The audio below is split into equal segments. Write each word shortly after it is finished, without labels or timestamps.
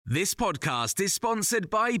This podcast is sponsored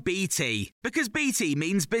by BT, because BT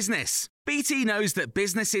means business. BT knows that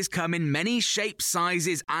businesses come in many shapes,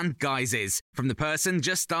 sizes and guises, from the person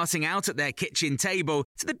just starting out at their kitchen table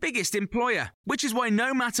to the biggest employer, which is why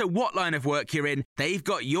no matter what line of work you're in, they've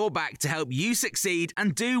got your back to help you succeed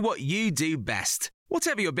and do what you do best.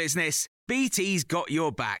 Whatever your business, BT's got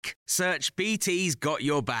your back. Search BT's got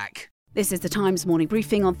your back. This is the Times morning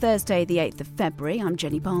briefing on Thursday, the 8th of February. I'm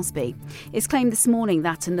Jenny Barsby. It's claimed this morning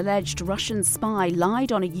that an alleged Russian spy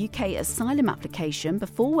lied on a UK asylum application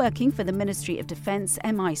before working for the Ministry of Defence,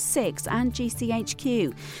 MI6 and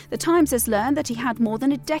GCHQ. The Times has learned that he had more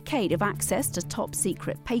than a decade of access to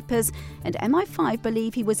top-secret papers, and MI5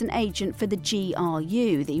 believe he was an agent for the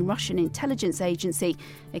GRU, the Russian intelligence agency,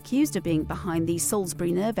 accused of being behind the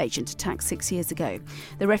Salisbury nerve agent attack 6 years ago.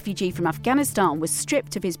 The refugee from Afghanistan was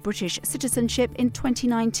stripped of his British citizenship in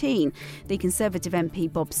 2019. The Conservative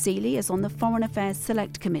MP Bob Seeley is on the Foreign Affairs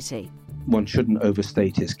Select Committee. One shouldn't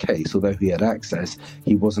overstate his case. Although he had access,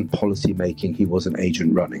 he wasn't policy making, he wasn't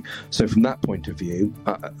agent running. So from that point of view,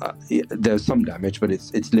 there's some damage, but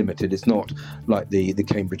it's limited. It's not like the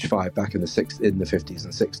Cambridge Five back in the 50s and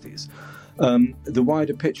 60s. The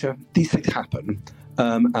wider picture, these things happen,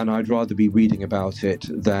 and I'd rather be reading about it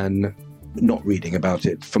than not reading about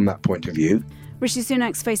it from that point of view. Rishi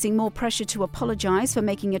Sunak's facing more pressure to apologise for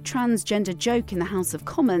making a transgender joke in the House of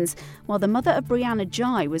Commons while the mother of Brianna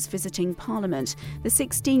Ghey was visiting Parliament. The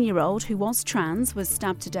 16-year-old, who was trans, was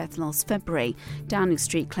stabbed to death last February. Downing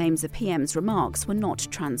Street claims the PM's remarks were not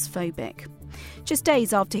transphobic. Just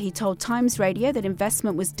days after he told Times Radio that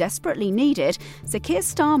investment was desperately needed, Sir Keir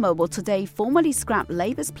Starmer will today formally scrap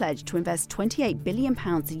Labour's pledge to invest £28 billion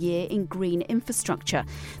a year in green infrastructure.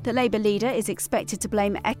 The Labour leader is expected to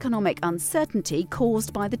blame economic uncertainty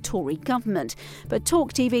caused by the Tory government. But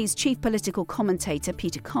Talk TV's chief political commentator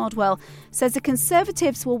Peter Cardwell says the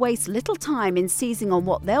Conservatives will waste little time in seizing on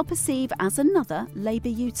what they'll perceive as another Labour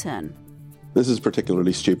U-turn. This is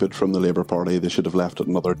particularly stupid from the Labour Party. They should have left it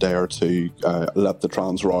another day or two, let the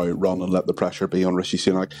trans row run and let the pressure be on Rishi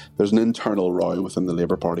Sunak. There's an internal row within the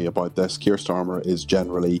Labour Party about this. Keir Starmer is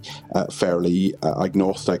generally fairly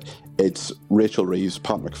agnostic. It's Rachel Reeves,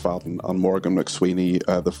 Pat McFadden and Morgan McSweeney,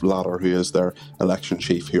 the latter who is their election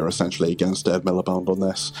chief, who are essentially against Ed Miliband on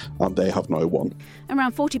this, and they have now won.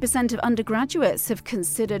 Around 40% of undergraduates have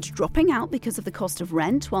considered dropping out because of the cost of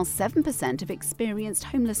rent, while 7% have experienced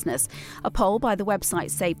homelessness. A poll by the website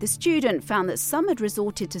Save the Student found that some had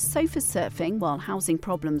resorted to sofa surfing while housing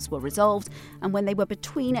problems were resolved and when they were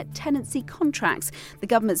between tenancy contracts. The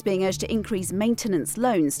government's being urged to increase maintenance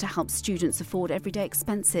loans to help students afford everyday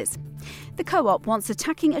expenses. The Co-op wants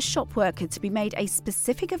attacking a shop worker to be made a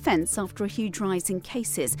specific offence after a huge rise in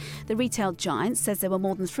cases. The retail giant says there were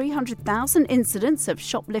more than 300,000 incidents of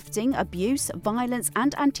shoplifting, abuse, violence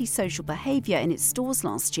and antisocial behaviour in its stores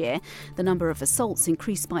last year. The number of assaults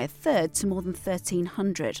increased by a third to more than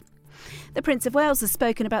 1,300. The Prince of Wales has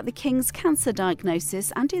spoken about the King's cancer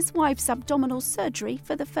diagnosis and his wife's abdominal surgery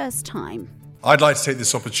for the first time. I'd like to take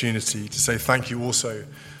this opportunity to say thank you also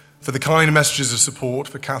for the kind messages of support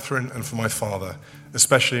for Catherine and for my father,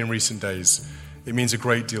 especially in recent days. It means a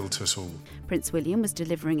great deal to us all. Prince William was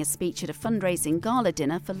delivering a speech at a fundraising gala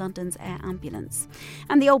dinner for London's Air Ambulance.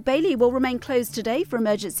 And the Old Bailey will remain closed today for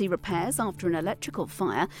emergency repairs after an electrical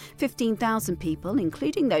fire. 15,000 people,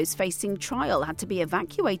 including those facing trial, had to be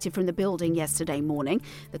evacuated from the building yesterday morning.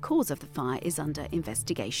 The cause of the fire is under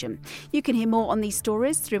investigation. You can hear more on these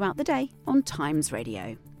stories throughout the day on Times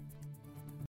Radio.